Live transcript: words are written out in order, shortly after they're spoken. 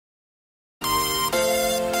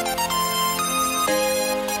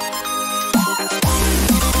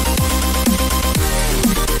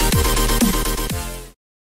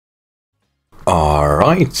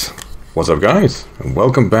Alright, what's up guys, and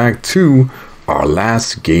welcome back to our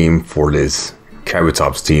last game for this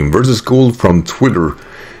Kabutops team versus Gold from Twitter.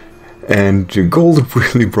 And Gold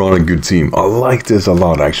really brought a good team. I like this a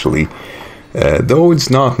lot actually. Though it's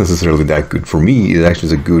not necessarily that good for me, it actually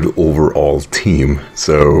is a good overall team.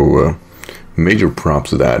 So, major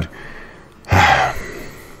props to that.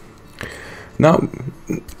 Now,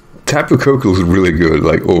 Tapu-koko is really good,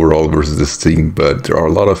 like overall versus this team, but there are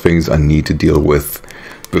a lot of things I need to deal with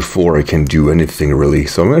before I can do anything really.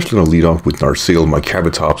 So I'm actually going to lead off with Narsil, my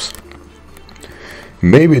Kabutops.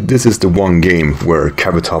 Maybe this is the one game where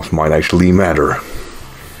Kabutops might actually matter,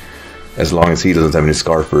 as long as he doesn't have any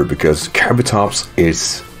Scarfer, because Kabutops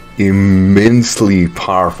is immensely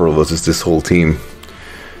powerful versus this whole team.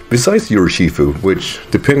 Besides Urshifu, which,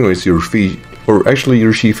 depending on your feet, or actually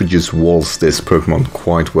Urshifu just walls this Pokemon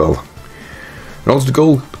quite well. And also the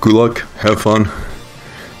goal, good luck, have fun.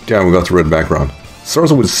 Damn, we got the red background.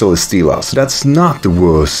 Starts with Celesteela, so that's not the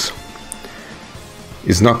worst.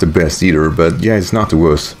 It's not the best either, but yeah, it's not the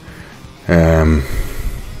worst. I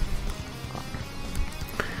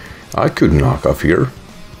could knock off here.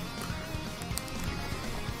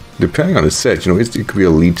 Depending on the set, you know, it could be a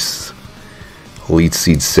lead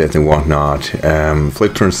seed set and whatnot.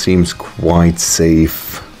 Flip turn seems quite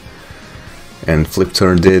safe, and flip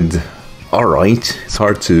turn did alright. It's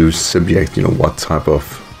hard to subject, you know, what type of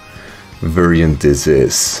variant this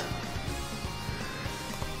is,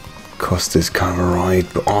 cause this kind of alright,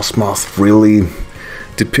 but Osmoth really,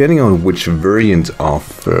 depending on which variant of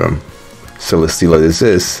Celesteela this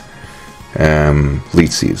is,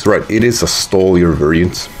 lead seeds, right? It is a Stolier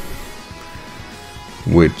variant,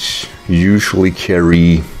 which usually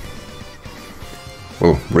carry,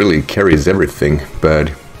 well, really carries everything,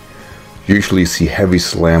 but usually see heavy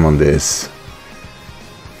slam on this.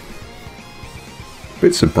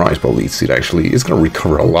 Bit surprised by lead seed actually. It's gonna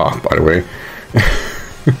recover a lot, by the way.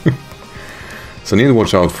 So I need to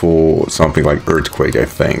watch out for something like Earthquake, I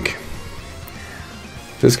think.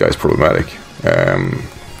 This guy's problematic.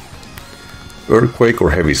 Earthquake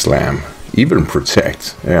or heavy slam. Even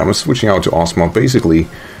protect. I'm switching out to Osmoth. Basically,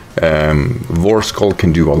 Vorskol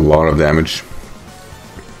can do a lot of damage.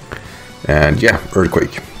 And yeah,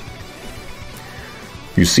 Earthquake.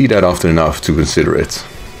 You see that often enough to consider it.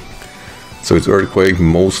 So it's Earthquake,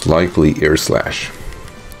 most likely Air Slash.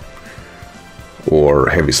 Or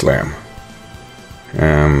Heavy Slam.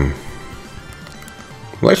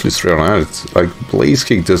 Well, actually, straight on it, like Blaze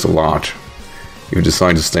Kick does a lot. If you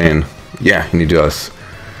decide to stand, yeah, and he does.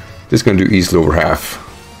 This is going to do easily over half.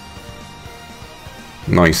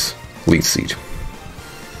 Nice lead seed.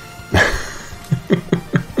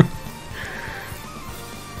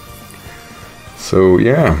 So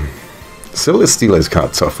yeah, Celesteela is kind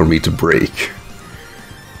of tough for me to break.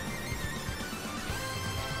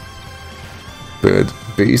 But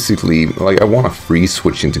basically, like, I want to free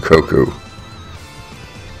switch into Koko.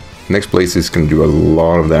 Next place is going to do a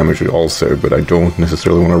lot of damage also, but I don't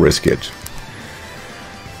necessarily want to risk it.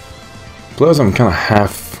 Plus, I'm kind of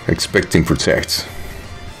half expecting Protect.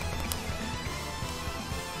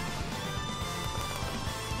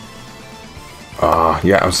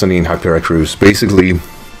 Yeah, I'm sending in Hyperacruise. Basically,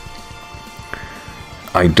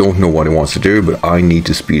 I don't know what it wants to do, but I need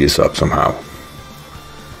to speed this up somehow.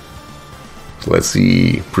 So let's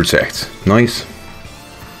see, Protect. Nice.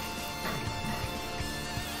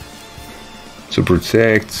 So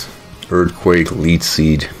Protect, Earthquake, Lead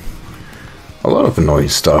Seed. A lot of annoying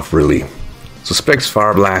stuff, really. Suspects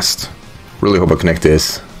Fire Blast. Really hope I connect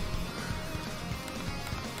this.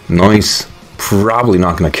 Nice. Probably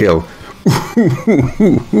not gonna kill.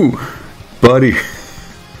 Buddy.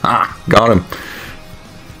 Ah, got him.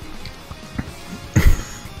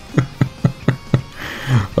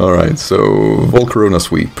 Alright, so Volcarona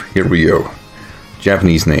Sweep. Here we go.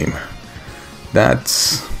 Japanese name.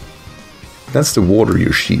 That's the water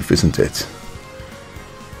Urshifu, isn't it?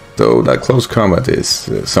 Though that close combat is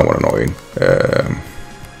somewhat annoying.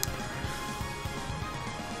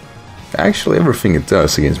 Actually, everything it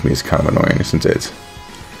does against me is kind of annoying, isn't it?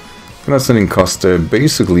 I'm not sending Costa.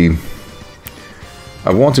 Basically,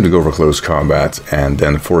 I want him to go for close combat and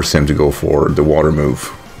then force him to go for the water move,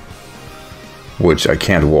 which I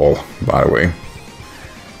can't wall, by the way.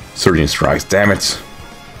 Surging Strikes. Damn it.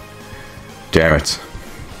 Damn it.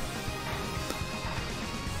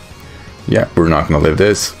 Yeah, we're not gonna live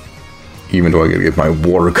this. Even though I gotta get my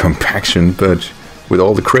water compaction, but with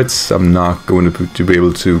all the crits, I'm not going to be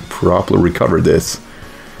able to properly recover this.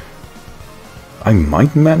 I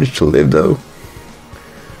might manage to live though,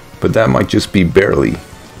 but that might just be barely.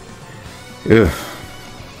 Ugh.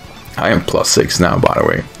 I am +6 now, by the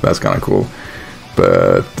way. That's kind of cool.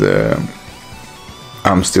 but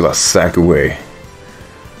I'm still a sack away.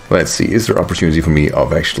 Let's see, is there opportunity for me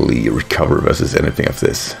of actually recover versus anything of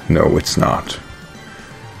this? No, it's not.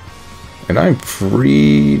 And I'm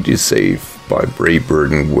pretty safe by Brave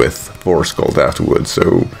Burden with Force Scald afterwards,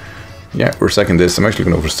 so yeah, we're second this. I'm actually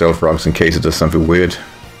going to go for Stealth Rocks in case it does something weird.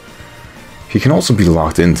 He can also be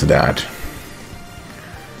locked into that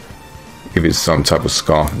if it's some type of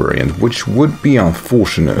Scarf variant, which would be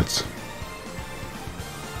unfortunate.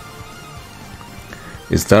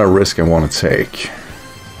 Is that a risk I want to take?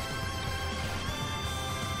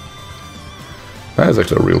 That is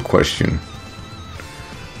actually a real question.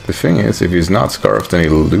 The thing is, if he's not Scarfed, then he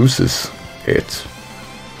loses it.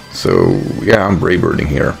 So, yeah, I'm Brave Birding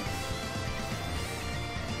here.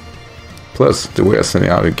 Plus, the way I send it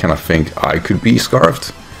out, I kind of think I could be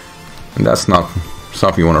Scarfed. And that's not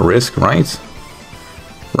something you want to risk, right?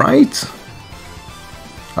 Right?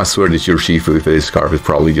 I swear that Urshifu, if it is Scarf, is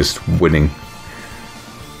probably just winning.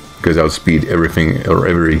 Because I outspeed everything, or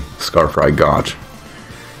every Scarfer I got.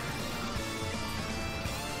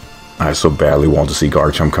 I so badly want to see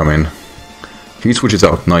Garchomp come in. He switches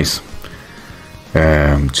out, nice.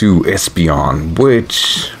 To Espeon,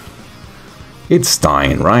 which... it's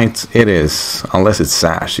dying, right? It is. Unless it's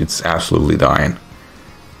Sash, it's absolutely dying.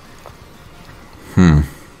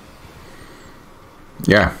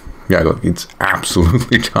 Yeah, look, it's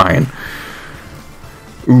absolutely dying.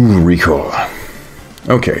 Ooh, recall.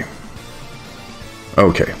 Okay.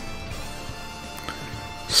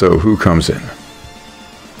 So, who comes in?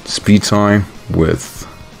 Speed time with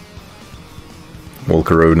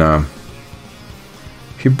Volcarona.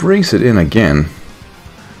 He brings it in again.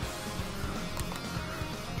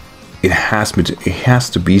 It has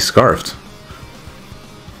to be Scarfed.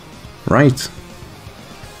 Right?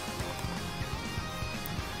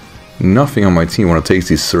 Nothing on my team want to take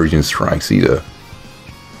these Surgeon Strikes either.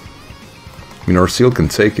 I mean, Arceal can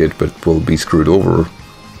take it, but will be screwed over.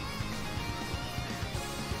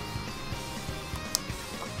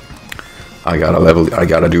 I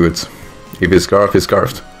gotta do it. If it's Scarfed, it's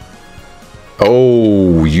Scarfed.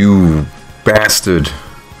 Oh, you bastard.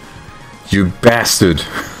 You bastard.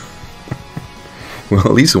 Well,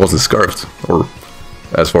 at least it wasn't Scarfed, or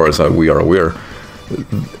as far as we are aware.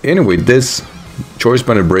 Anyway, this Choice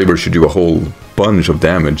Banded Braver should do a whole bunch of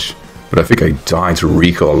damage, but I think I died to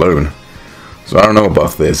recall alone. So I don't know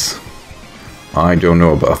about this. I don't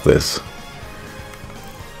know about this.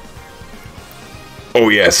 Oh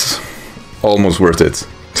yes, almost worth it.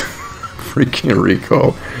 Freaking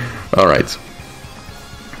recall. Alright.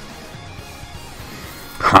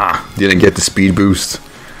 Ha! Didn't get the speed boost.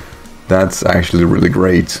 That's actually really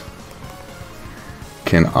great.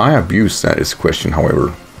 Can I abuse that is the question,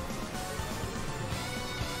 however.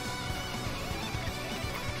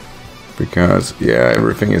 Because, yeah,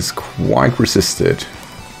 everything is quite resisted.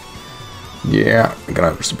 Yeah, I'm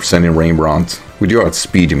gonna send in Rainbrant. We do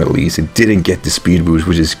outspeed him at least. It didn't get the speed boost,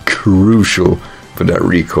 which is crucial for that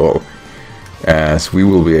recall. As we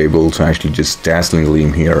will be able to actually just Dazzling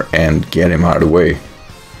Gleam here and get him out of the way.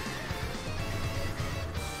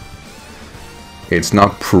 It's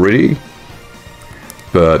not pretty,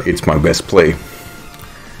 but it's my best play.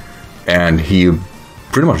 And he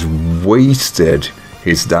pretty much wasted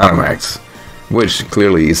his Dynamax, which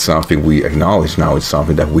clearly is something we acknowledge now. It's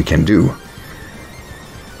something that we can do.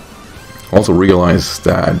 Also realize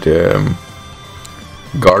that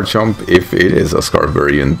Garchomp, if it is a Scarf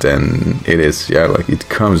variant, then it is, yeah, like it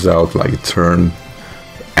comes out like a turn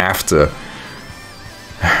after.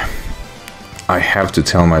 I have to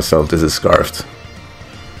tell myself this is Scarfed.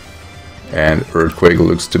 And Earthquake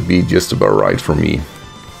looks to be just about right for me.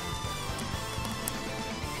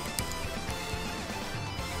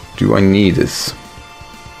 Do I need this?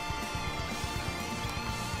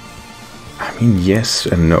 I mean, yes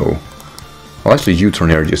and no. I'll actually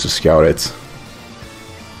U-turn here just to scout it.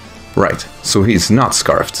 Right, so he's not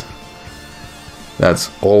Scarfed. That's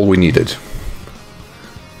all we needed.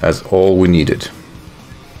 That's all we needed.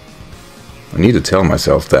 I need to tell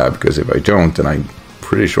myself that, because if I don't, then I'm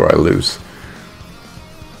pretty sure I lose.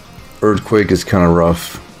 Earthquake is kind of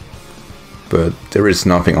rough, but there is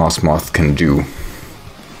nothing Osmoth can do.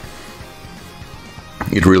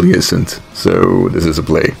 It really isn't, so this is a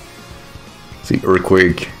play. See,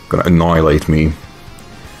 Earthquake gonna annihilate me.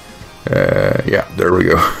 Yeah, there we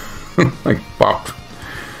go. Like, pop.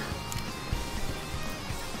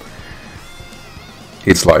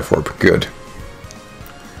 It's Life Orb, good.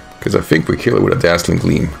 Because I think we kill it with a Dazzling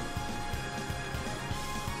Gleam.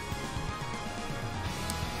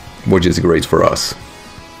 Which is great for us.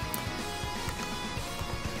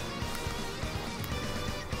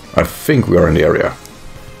 I think we are in the area.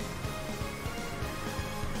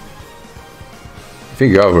 If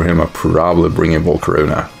you go over him, I'll probably bring in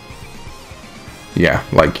Volcarona. Yeah,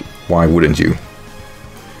 like, why wouldn't you?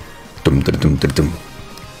 Dum dum dum dum dum.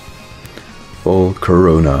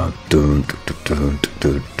 Volcarona. Dum dum dum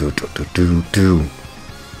dum dum dum dum dum.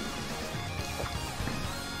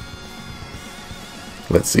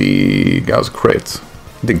 Let's see. That was crit.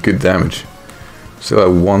 Did good damage. Still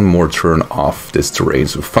have one more turn off this terrain,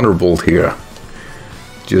 so Thunderbolt here.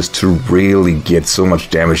 Just to really get so much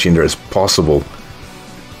damage in there as possible.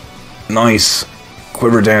 Nice.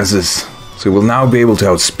 Quiver dances. So we'll now be able to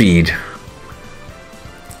outspeed.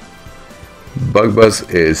 Bug Buzz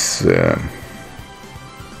is...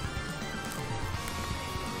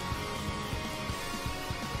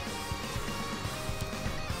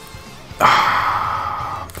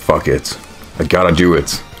 fuck it. I gotta do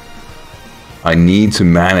it. I need to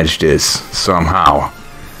manage this somehow.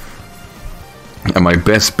 And my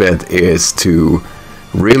best bet is to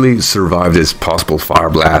really survive this possible Fire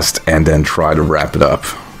Blast and then try to wrap it up.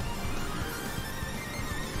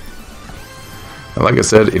 And like I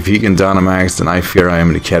said, if he can Dynamax, then I fear I am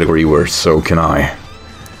in the category where so can I.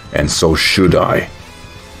 And so should I.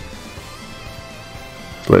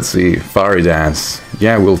 Let's see, Fiery Dance.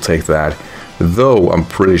 Yeah, we'll take that. Though I'm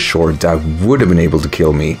pretty sure that would have been able to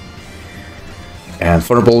kill me. And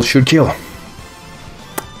Thunderbolt should kill.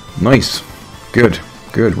 Nice. Good.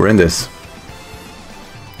 Good. We're in this.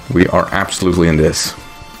 We are absolutely in this.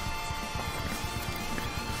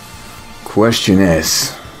 Question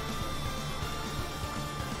is...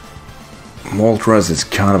 Moltres is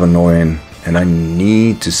kind of annoying. And I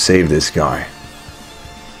need to save this guy.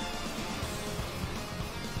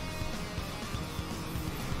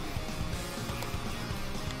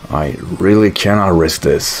 I really cannot risk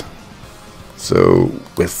this. So,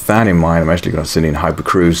 with that in mind, I'm actually going to send in Hyper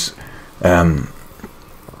Cruise. Oh,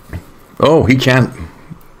 he can't. You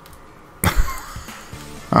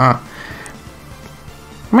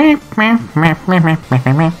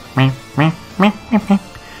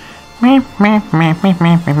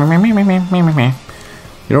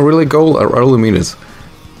know, really, Goal, I really mean it.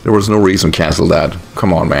 There was no reason to cancel that.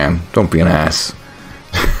 Come on, man. Don't be an ass.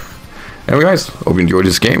 Anyway, guys, hope you enjoyed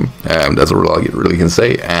this game. That's all I really can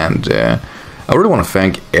say. And I really want to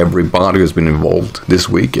thank everybody who's been involved this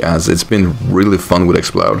week, as it's been really fun with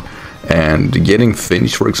Explode. And getting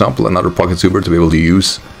Finch, for example, another Pocket Super, to be able to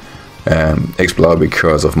use Explode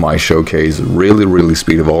because of my showcase really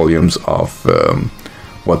speed the volumes of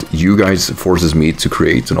what you guys forces me to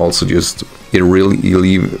create, and also just it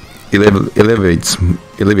really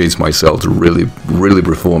elevates myself to really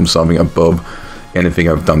perform something above anything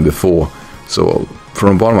I've done before. So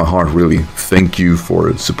from the bottom of my heart, really thank you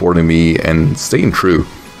for supporting me and staying true.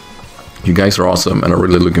 You guys are awesome, and I'm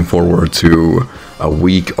really looking forward to a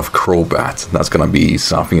week of Crobat. That's gonna be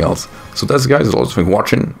something else. So that's, guys, all for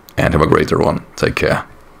watching, and have a great one. Take care.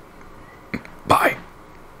 Bye.